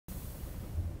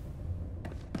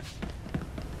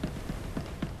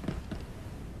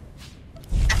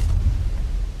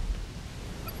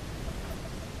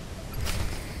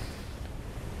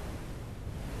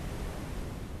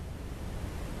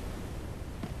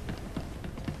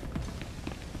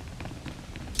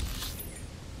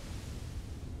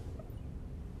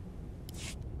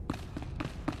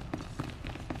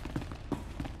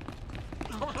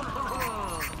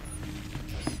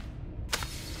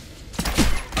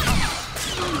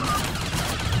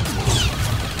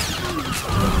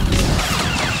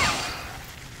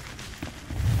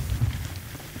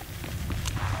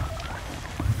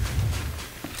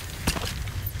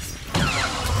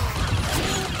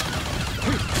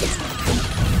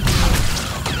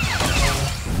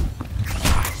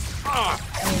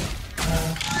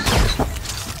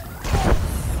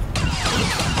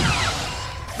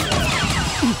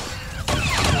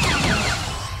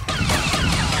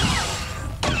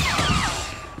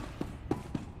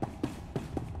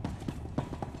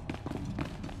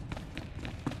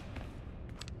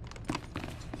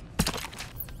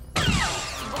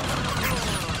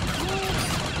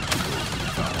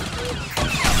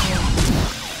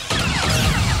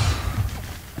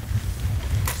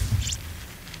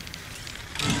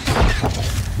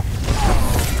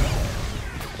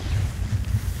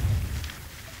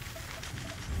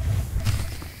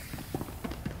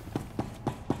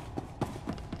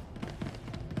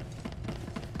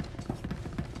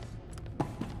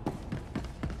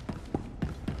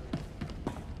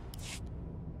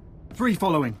3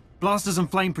 following. Blasters and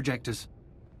flame projectors.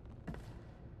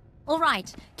 All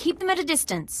right, keep them at a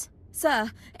distance.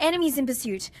 Sir, enemies in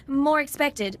pursuit. More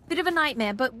expected. Bit of a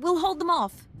nightmare, but we'll hold them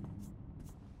off.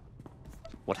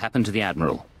 What happened to the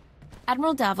Admiral?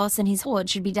 Admiral Davos and his horde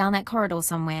should be down that corridor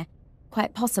somewhere.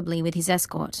 Quite possibly with his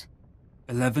escort.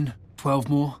 11, 12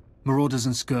 more. Marauders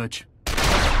and Scourge.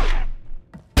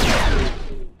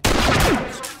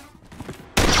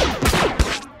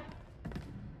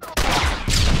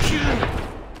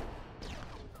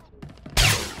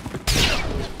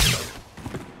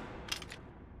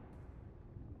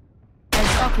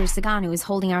 Saganu is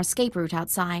holding our escape route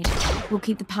outside. We'll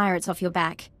keep the pirates off your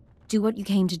back. Do what you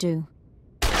came to do.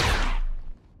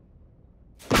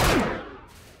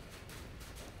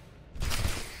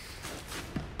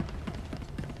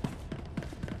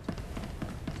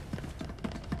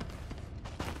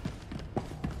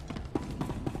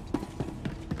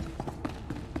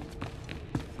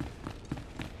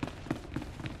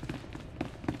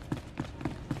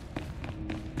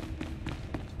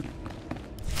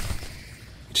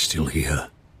 Still here.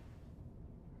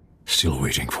 Still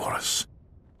waiting for us.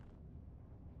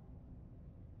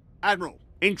 Admiral,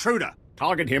 intruder!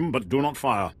 Target him, but do not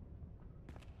fire.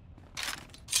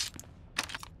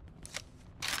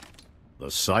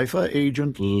 The Cypher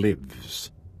agent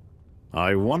lives.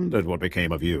 I wondered what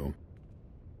became of you.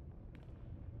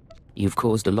 You've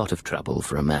caused a lot of trouble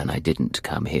for a man I didn't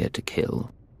come here to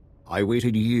kill. I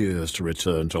waited years to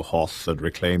return to Hoth and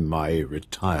reclaim my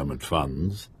retirement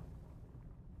funds.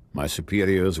 My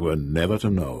superiors were never to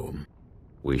know.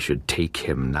 We should take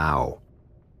him now.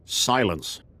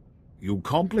 Silence. You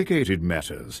complicated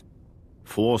matters.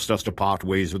 Forced us to part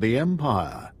ways with the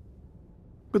Empire.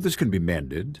 But this can be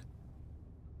mended.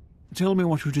 Tell me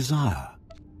what you desire.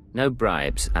 No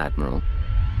bribes, Admiral.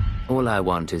 All I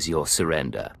want is your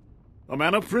surrender. A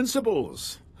man of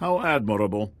principles. How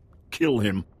admirable. Kill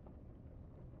him.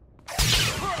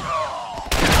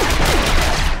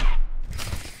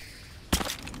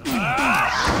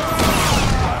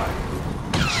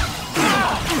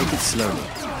 Take it slowly.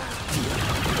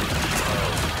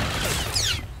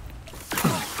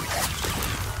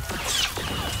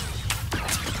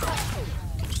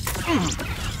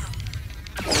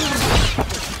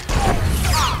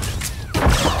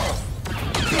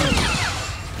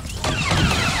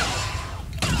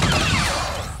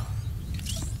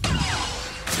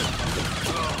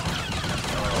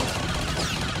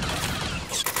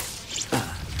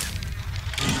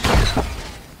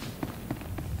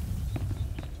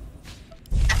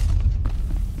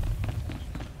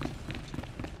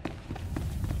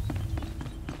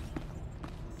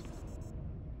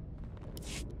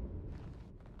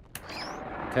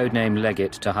 Codename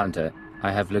Legate to Hunter.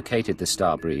 I have located the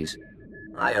Starbreeze.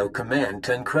 I owe Command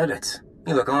 10 credits.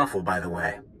 You look awful, by the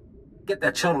way. Get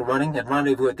that shuttle running and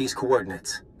rendezvous at these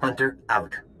coordinates. Hunter,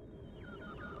 out.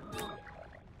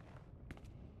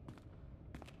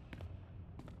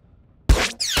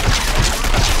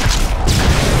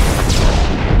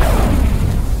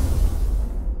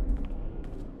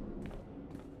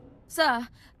 Sir,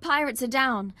 pirates are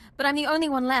down, but I'm the only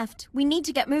one left. We need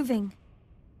to get moving.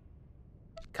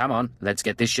 Come on, let's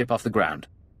get this ship off the ground.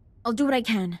 I'll do what I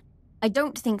can. I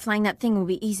don't think flying that thing will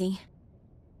be easy.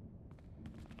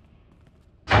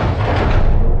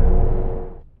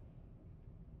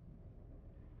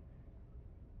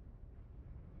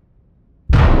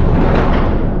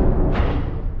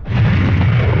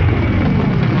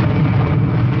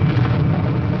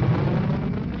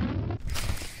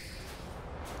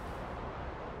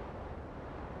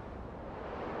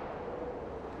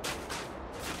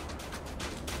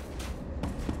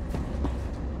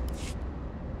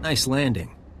 Nice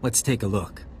landing. Let's take a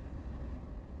look.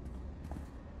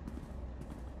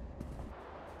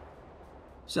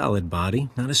 Solid body,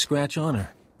 not a scratch on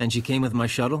her. And she came with my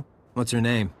shuttle? What's her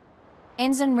name?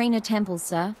 Ensign Raina Temple,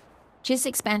 sir. Chiss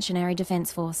Expansionary Defense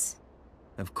Force.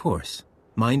 Of course.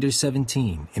 Minder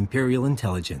 17, Imperial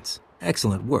Intelligence.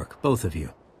 Excellent work, both of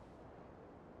you.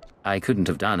 I couldn't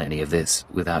have done any of this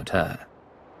without her.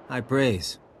 High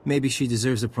praise. Maybe she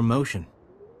deserves a promotion.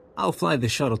 I'll fly the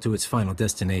shuttle to its final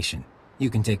destination. You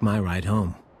can take my ride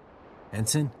home.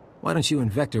 Ensign, why don't you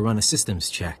and Vector run a systems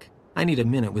check? I need a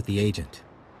minute with the agent.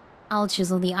 I'll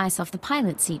chisel the ice off the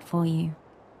pilot seat for you.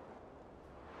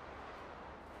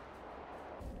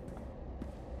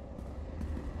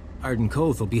 Arden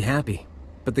Koth will be happy.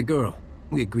 But the girl,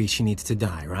 we agree she needs to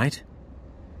die, right?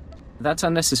 That's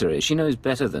unnecessary. She knows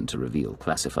better than to reveal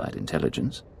classified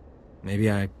intelligence. Maybe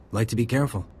I like to be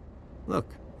careful.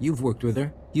 Look, you've worked with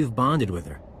her. You've bonded with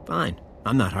her. Fine.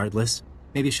 I'm not heartless.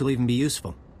 Maybe she'll even be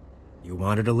useful. You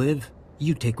want her to live?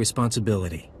 You take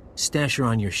responsibility. Stash her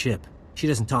on your ship. She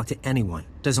doesn't talk to anyone,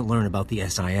 doesn't learn about the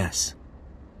SIS.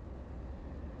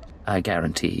 I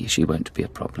guarantee she won't be a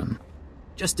problem.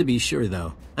 Just to be sure,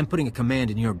 though, I'm putting a command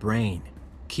in your brain.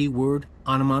 Keyword,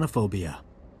 onomatophobia.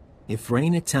 If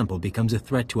Raina Temple becomes a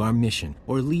threat to our mission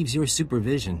or leaves your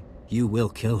supervision, you will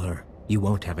kill her. You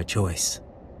won't have a choice.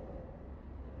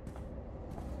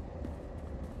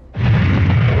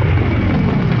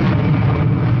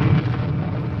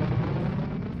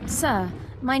 Sir,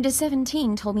 Minder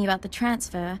 17 told me about the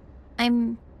transfer.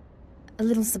 I'm a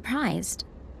little surprised.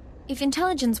 If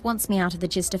intelligence wants me out of the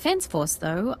GIS Defense Force,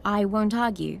 though, I won't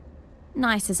argue.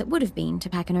 Nice as it would have been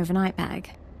to pack an overnight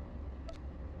bag.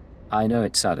 I know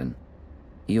it's sudden.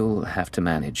 You'll have to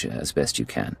manage as best you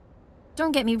can.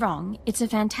 Don't get me wrong, it's a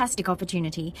fantastic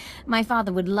opportunity. My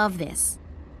father would love this.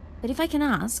 But if I can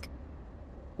ask,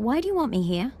 why do you want me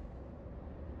here?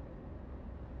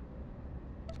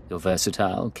 You're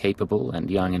versatile, capable,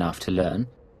 and young enough to learn.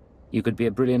 You could be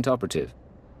a brilliant operative.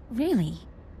 Really?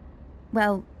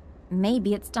 Well,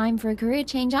 maybe it's time for a career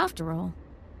change after all.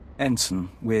 Ensign,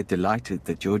 we're delighted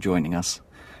that you're joining us.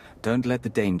 Don't let the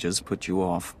dangers put you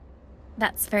off.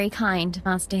 That's very kind,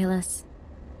 Master Hillis.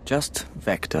 Just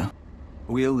Vector.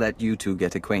 We'll let you two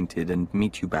get acquainted and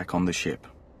meet you back on the ship.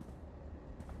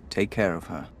 Take care of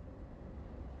her.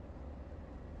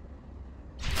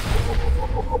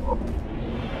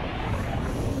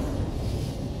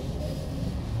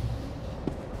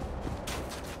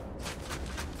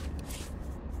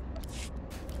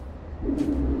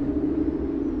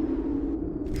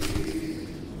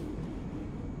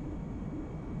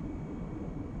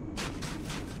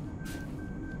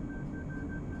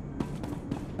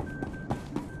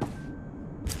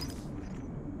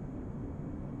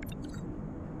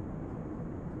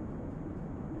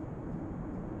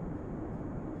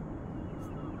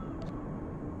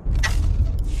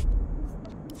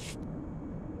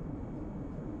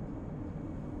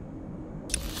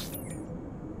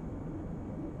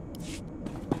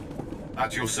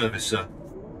 At your service, sir.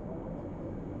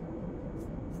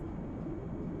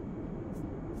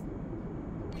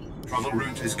 Travel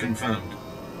route is confirmed.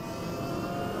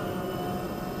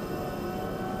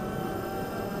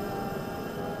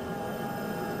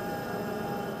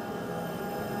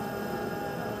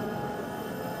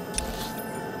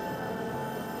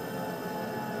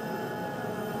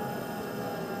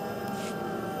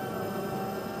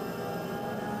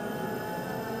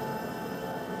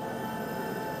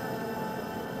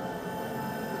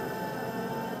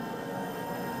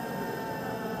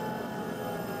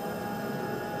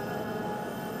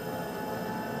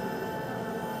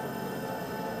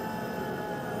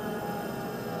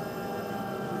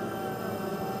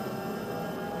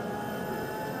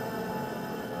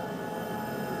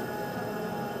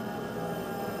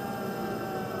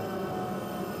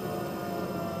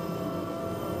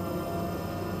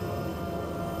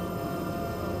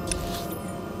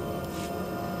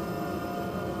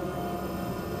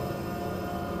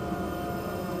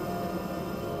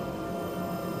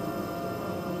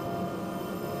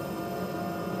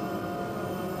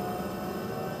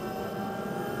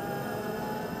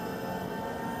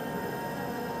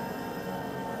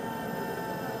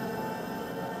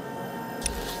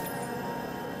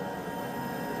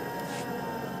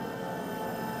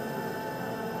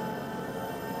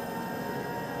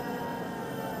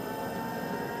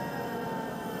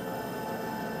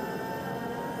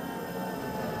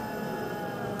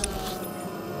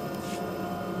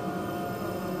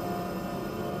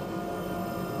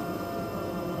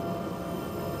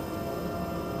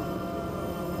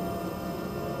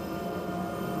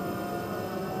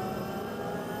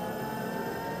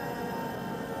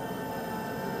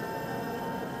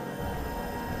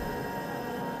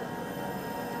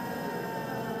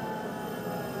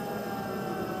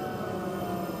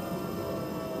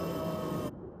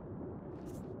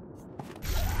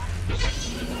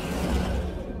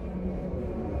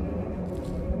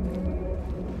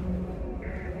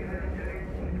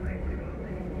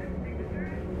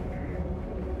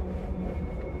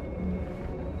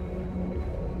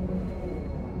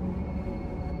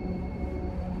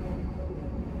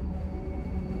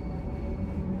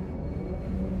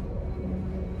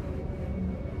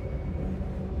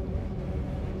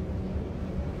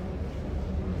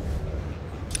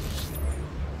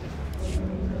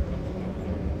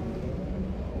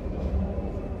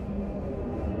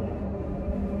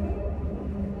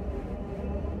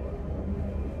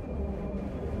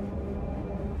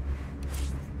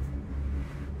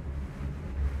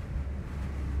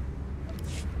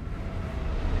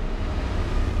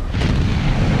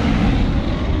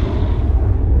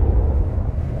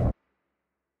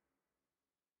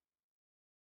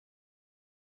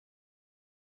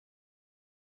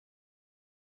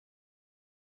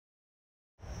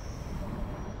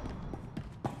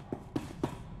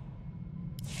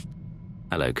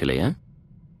 Hello, Kalia.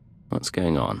 What's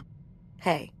going on?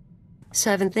 Hey,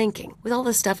 so I've been thinking, with all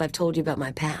the stuff I've told you about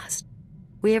my past,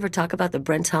 we ever talk about the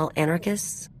Brenthal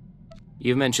anarchists?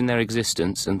 You've mentioned their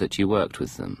existence and that you worked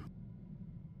with them.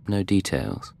 No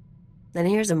details. Then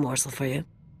here's a morsel for you.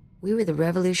 We were the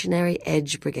Revolutionary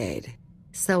Edge Brigade.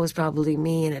 So was probably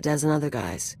me and a dozen other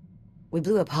guys. We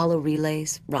blew up hollow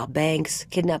relays, robbed banks,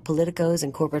 kidnapped politicos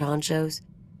and corporate honchos.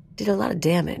 Did a lot of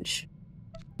damage.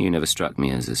 You never struck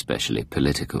me as especially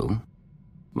political.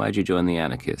 Why'd you join the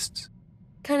anarchists?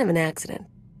 Kind of an accident.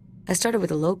 I started with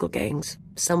the local gangs.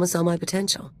 Someone saw my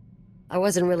potential. I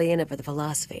wasn't really in it for the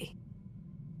philosophy.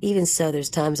 Even so, there's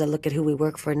times I look at who we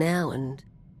work for now and,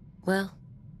 well,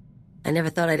 I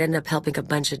never thought I'd end up helping a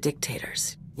bunch of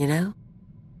dictators, you know?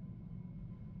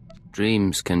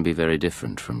 Dreams can be very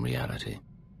different from reality.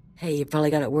 Hey, you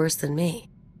probably got it worse than me.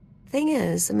 Thing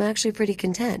is, I'm actually pretty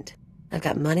content. I've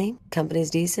got money, company's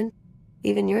decent.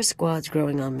 Even your squad's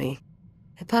growing on me.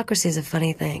 Hypocrisy's a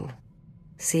funny thing.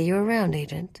 See you around,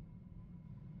 Agent.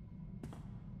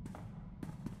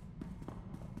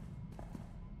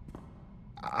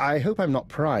 I hope I'm not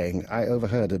prying. I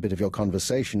overheard a bit of your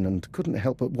conversation and couldn't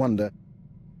help but wonder,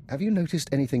 have you noticed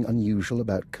anything unusual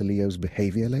about Kalio's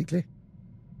behavior lately?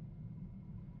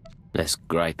 Less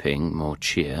griping, more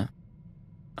cheer.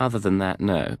 Other than that,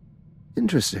 no.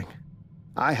 Interesting.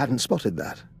 I hadn't spotted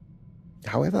that.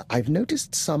 However, I've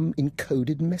noticed some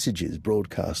encoded messages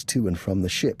broadcast to and from the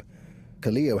ship.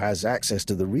 Kalio has access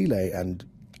to the relay, and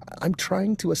I'm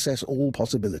trying to assess all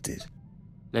possibilities.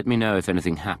 Let me know if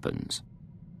anything happens,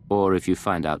 or if you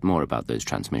find out more about those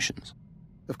transmissions.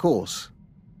 Of course.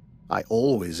 I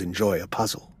always enjoy a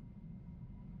puzzle.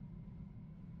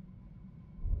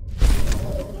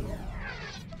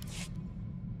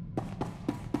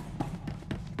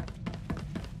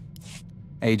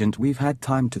 Agent, we've had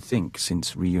time to think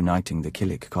since reuniting the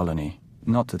Killik colony.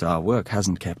 Not that our work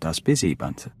hasn't kept us busy,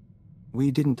 but we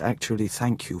didn't actually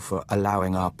thank you for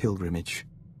allowing our pilgrimage.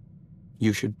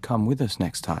 You should come with us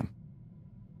next time.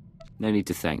 No need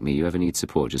to thank me. You ever need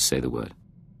support, just say the word.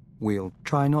 We'll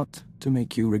try not to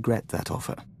make you regret that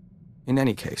offer. In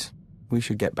any case, we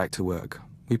should get back to work.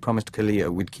 We promised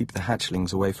Kalia we'd keep the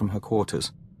hatchlings away from her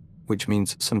quarters, which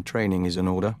means some training is in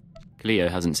order. Cleo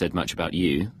hasn't said much about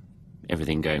you.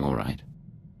 Everything going all right?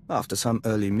 After some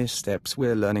early missteps,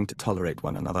 we're learning to tolerate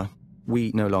one another.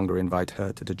 We no longer invite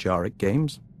her to the Jarrick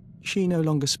games. She no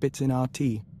longer spits in our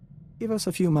tea. Give us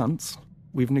a few months.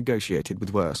 We've negotiated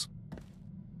with worse.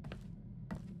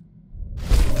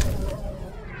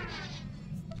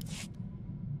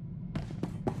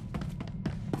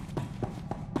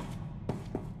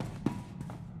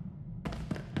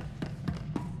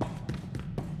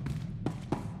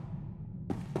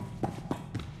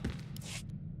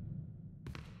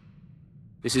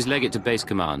 This is Leggett to Base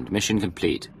Command. Mission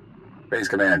complete. Base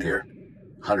Command here.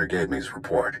 Hunter gave me his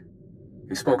report.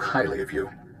 He spoke highly of you.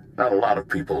 Not a lot of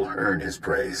people earn his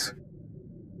praise.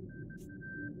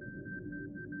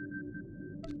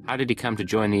 How did he come to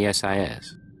join the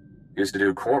SIS? Used to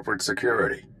do corporate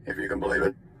security, if you can believe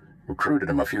it. Recruited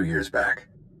him a few years back.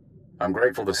 I'm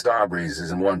grateful the Starbreeze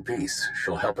is in one piece.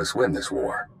 She'll help us win this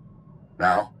war.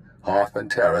 Now, Hoth and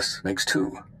Terrace makes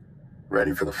two.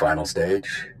 Ready for the final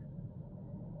stage?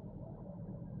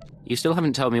 You still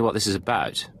haven't told me what this is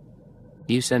about.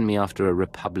 You send me after a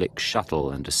Republic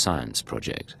shuttle and a science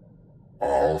project.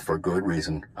 All for good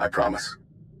reason, I promise.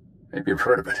 Maybe you've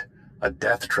heard of it. A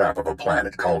death trap of a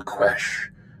planet called Quesh.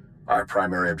 Our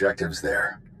primary objective's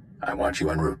there. I want you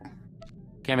en route.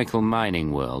 Chemical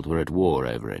mining world. We're at war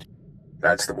over it.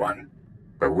 That's the one.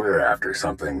 But we're after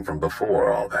something from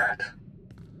before all that.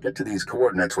 Get to these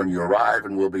coordinates when you arrive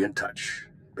and we'll be in touch.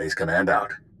 Base Command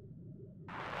out.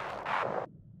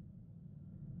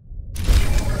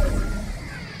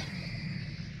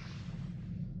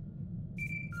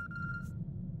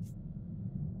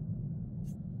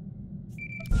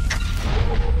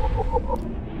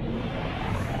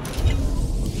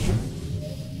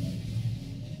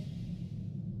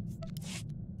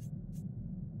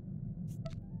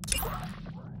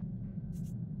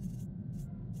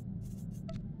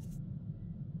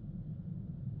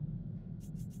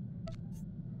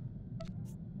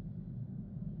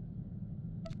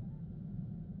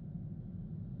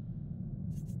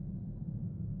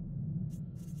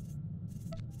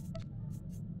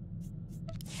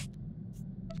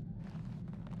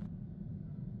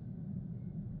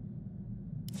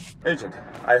 Agent,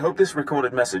 I hope this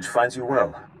recorded message finds you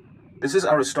well. This is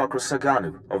Aristocrat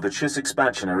Saganu of the Chiss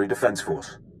Expansionary Defense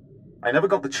Force. I never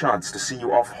got the chance to see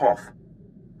you off Hoth.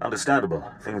 Understandable,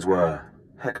 things were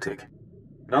hectic.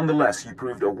 Nonetheless, you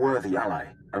proved a worthy ally,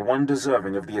 and one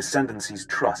deserving of the Ascendancy's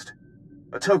trust.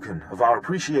 A token of our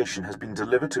appreciation has been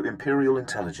delivered to Imperial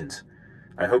Intelligence.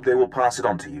 I hope they will pass it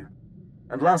on to you.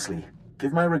 And lastly,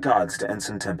 give my regards to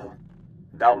Ensign Temple.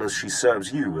 Doubtless she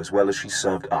serves you as well as she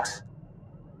served us.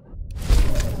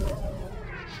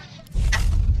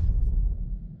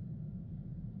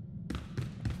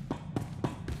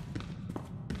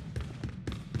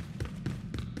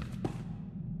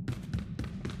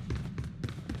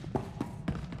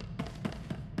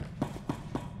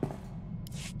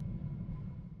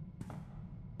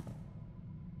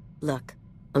 Look,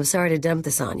 I'm sorry to dump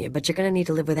this on you, but you're gonna need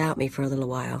to live without me for a little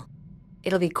while.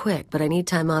 It'll be quick, but I need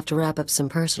time off to wrap up some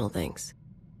personal things.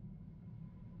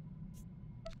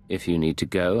 If you need to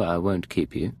go, I won't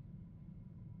keep you.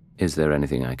 Is there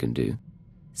anything I can do?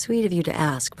 Sweet of you to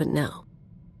ask, but no.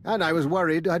 And I was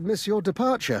worried I'd miss your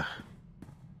departure.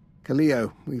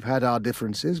 Kaleo, we've had our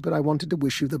differences, but I wanted to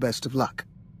wish you the best of luck.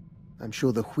 I'm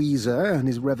sure the Wheezer and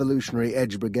his Revolutionary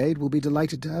Edge Brigade will be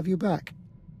delighted to have you back.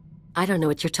 I don't know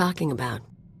what you're talking about.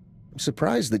 I'm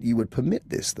surprised that you would permit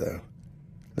this, though.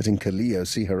 Letting Kaleo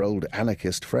see her old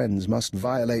anarchist friends must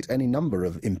violate any number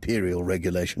of Imperial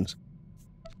regulations.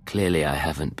 Clearly I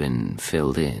haven't been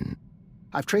filled in.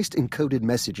 I've traced encoded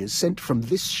messages sent from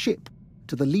this ship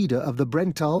to the leader of the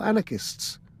Brental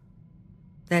anarchists.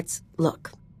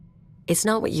 Look, it's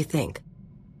not what you think.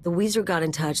 The Weezer got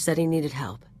in touch, said he needed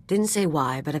help. Didn't say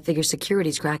why, but I figure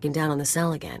security's cracking down on the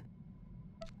cell again.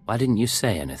 Why didn't you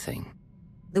say anything?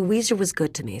 The Weezer was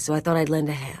good to me, so I thought I'd lend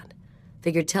a hand.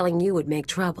 Figured telling you would make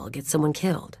trouble, get someone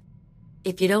killed.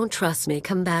 If you don't trust me,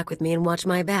 come back with me and watch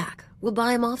my back. We'll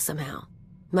buy him off somehow.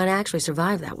 Might actually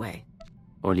survive that way.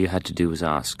 All you had to do was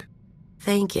ask.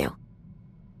 Thank you.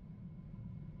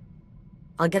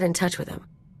 I'll get in touch with him.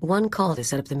 One call to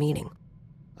set up the meeting.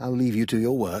 I'll leave you to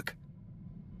your work.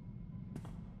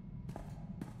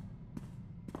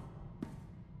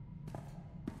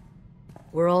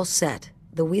 We're all set.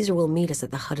 The Weezer will meet us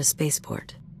at the Hutta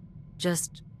spaceport.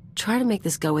 Just try to make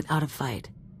this go without a fight.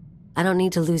 I don't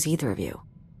need to lose either of you.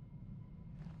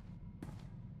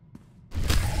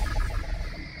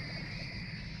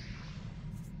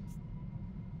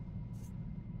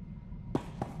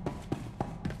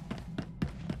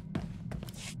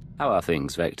 How are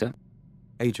things, Vector?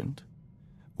 Agent,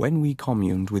 when we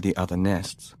communed with the other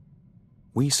nests,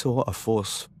 we saw a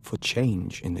force for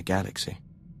change in the galaxy.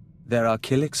 There are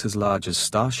Killiks as large as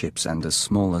starships and as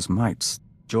small as mites,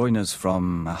 joiners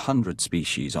from 100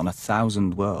 species on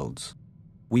 1,000 worlds.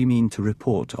 We mean to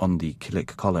report on the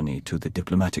Killik colony to the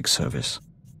diplomatic service.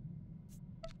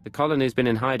 The colony's been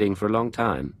in hiding for a long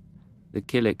time. The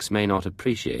Killiks may not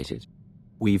appreciate it.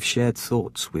 We've shared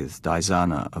thoughts with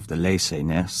Daizana of the Lacey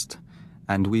nest,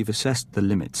 and we've assessed the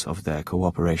limits of their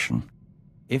cooperation.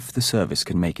 If the service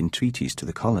can make entreaties to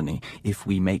the colony, if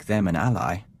we make them an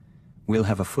ally, we'll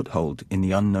have a foothold in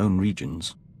the unknown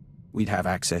regions. We'd have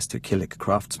access to Killik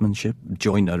craftsmanship,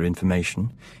 joiner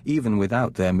information. Even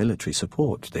without their military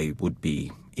support, they would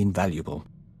be invaluable.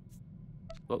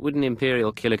 What would an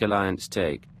Imperial Killik alliance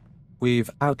take?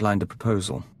 We've outlined a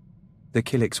proposal. The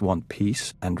Killiks want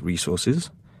peace and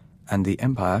resources, and the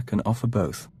Empire can offer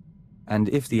both. And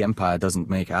if the Empire doesn't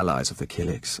make allies of the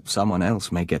Killiks, someone else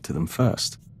may get to them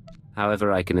first.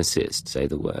 However I can assist, say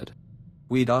the word.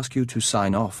 We'd ask you to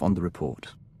sign off on the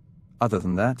report. Other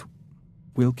than that,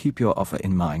 we'll keep your offer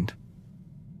in mind.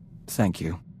 Thank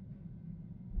you.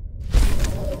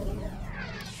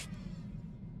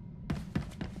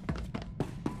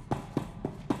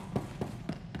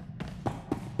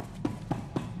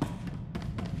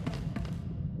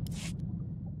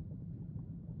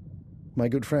 My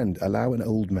good friend, allow an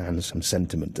old man some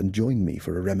sentiment and join me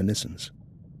for a reminiscence.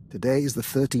 Today is the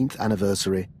 13th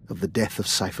anniversary of the death of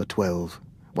Cypher 12,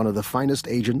 one of the finest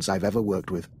agents I've ever worked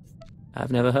with.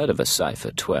 I've never heard of a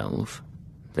Cypher 12.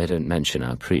 They don't mention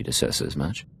our predecessors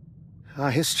much. Our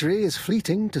history is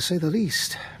fleeting, to say the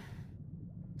least.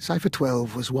 Cypher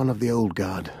 12 was one of the old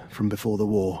guard from before the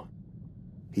war.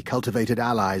 He cultivated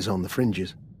allies on the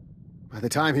fringes. By the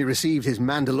time he received his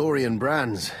Mandalorian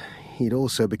brands, he'd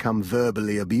also become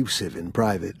verbally abusive in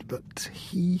private, but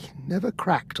he never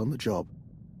cracked on the job.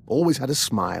 Always had a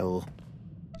smile.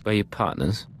 Were you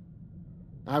partners?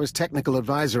 I was technical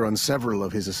advisor on several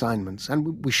of his assignments,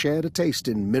 and we shared a taste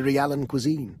in Mirialan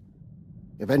cuisine.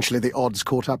 Eventually the odds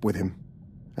caught up with him,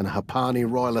 and a Hapani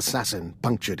royal assassin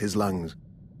punctured his lungs.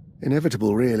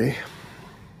 Inevitable, really.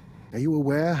 Are you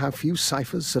aware how few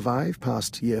ciphers survive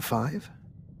past year 5?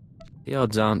 The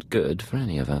odds aren't good for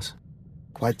any of us.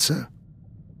 Quite so.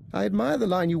 I admire the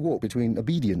line you walk between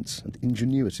obedience and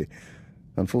ingenuity.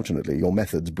 Unfortunately, your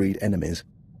methods breed enemies.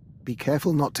 Be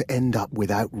careful not to end up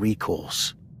without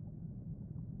recourse.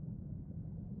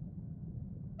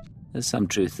 There's some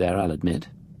truth there, I'll admit.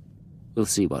 We'll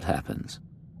see what happens.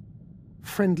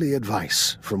 Friendly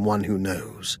advice from one who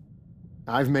knows.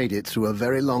 I've made it through a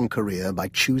very long career by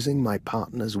choosing my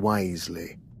partners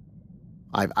wisely.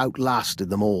 I've outlasted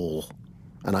them all,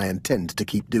 and I intend to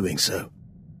keep doing so.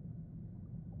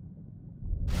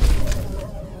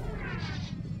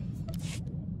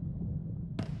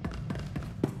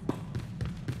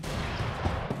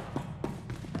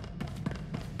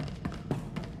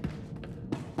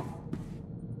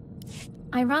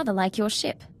 I rather like your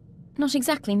ship. Not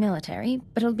exactly military,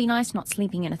 but it'll be nice not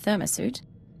sleeping in a thermosuit.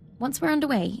 Once we're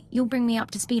underway, you'll bring me up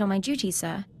to speed on my duties,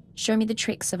 sir. Show me the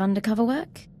tricks of undercover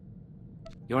work.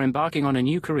 You're embarking on a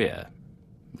new career.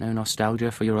 No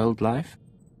nostalgia for your old life?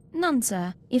 None,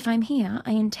 sir. If I'm here,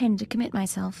 I intend to commit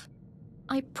myself.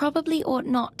 I probably ought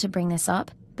not to bring this up,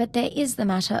 but there is the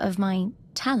matter of my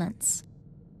talents.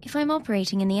 If I'm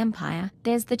operating in the Empire,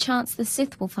 there's the chance the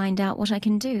Sith will find out what I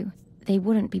can do. They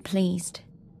wouldn't be pleased.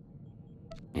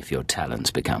 If your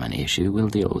talents become an issue, we'll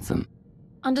deal with them.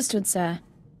 Understood, sir.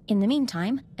 In the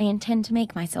meantime, I intend to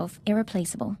make myself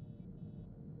irreplaceable.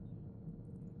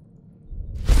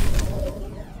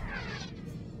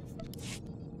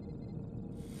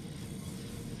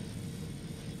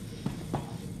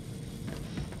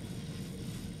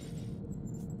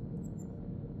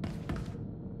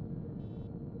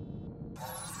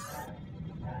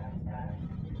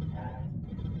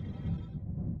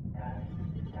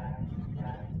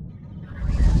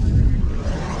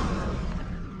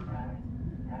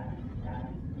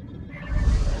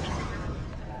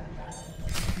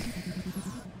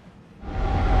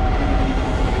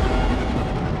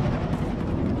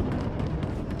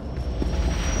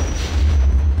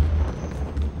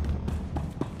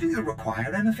 Do you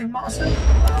require anything, Master?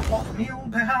 A hot meal,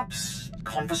 perhaps?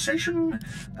 Conversation?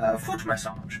 Foot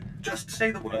massage? Just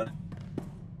say the word.